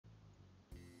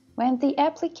When the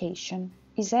application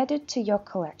is added to your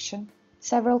collection,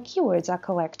 several keywords are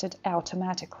collected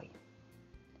automatically.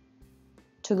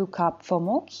 To look up for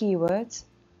more keywords,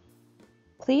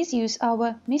 please use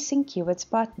our Missing Keywords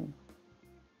button.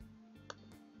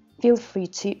 Feel free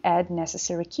to add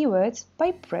necessary keywords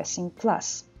by pressing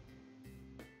plus.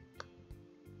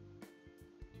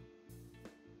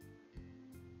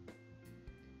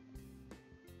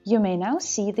 You may now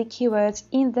see the keywords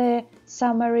in the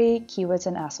Summary Keywords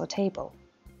and ASO table.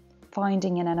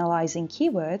 Finding and analyzing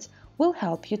keywords will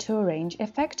help you to arrange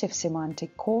effective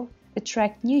semantic core,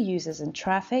 attract new users and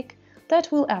traffic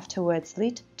that will afterwards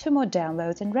lead to more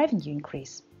downloads and revenue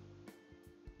increase.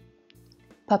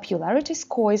 Popularity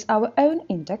Score is our own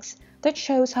index that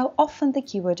shows how often the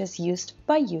keyword is used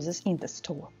by users in the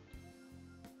store.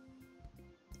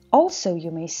 Also,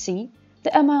 you may see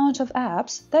the amount of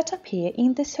apps that appear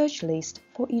in the search list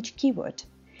for each keyword.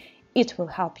 It will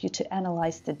help you to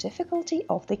analyze the difficulty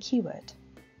of the keyword.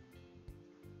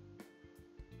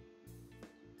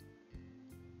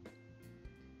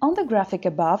 On the graphic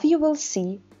above, you will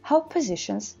see how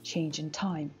positions change in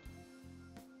time.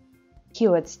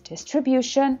 Keywords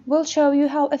distribution will show you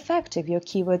how effective your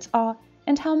keywords are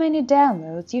and how many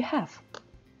downloads you have.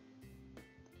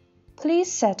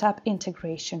 Please set up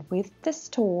integration with the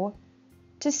store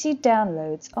to see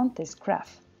downloads on this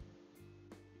graph.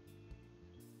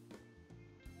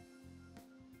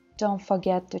 Don't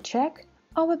forget to check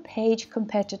our page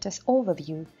competitors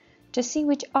overview to see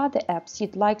which other apps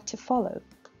you'd like to follow.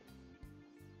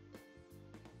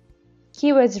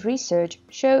 Keywords research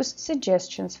shows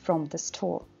suggestions from the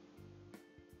store.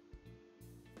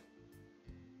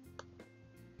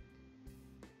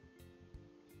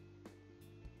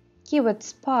 Keyword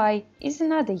Spy is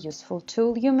another useful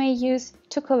tool you may use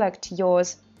to collect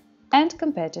yours and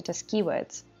competitors'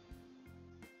 keywords.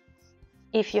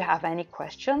 If you have any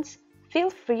questions, feel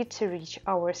free to reach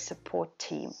our support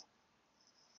team.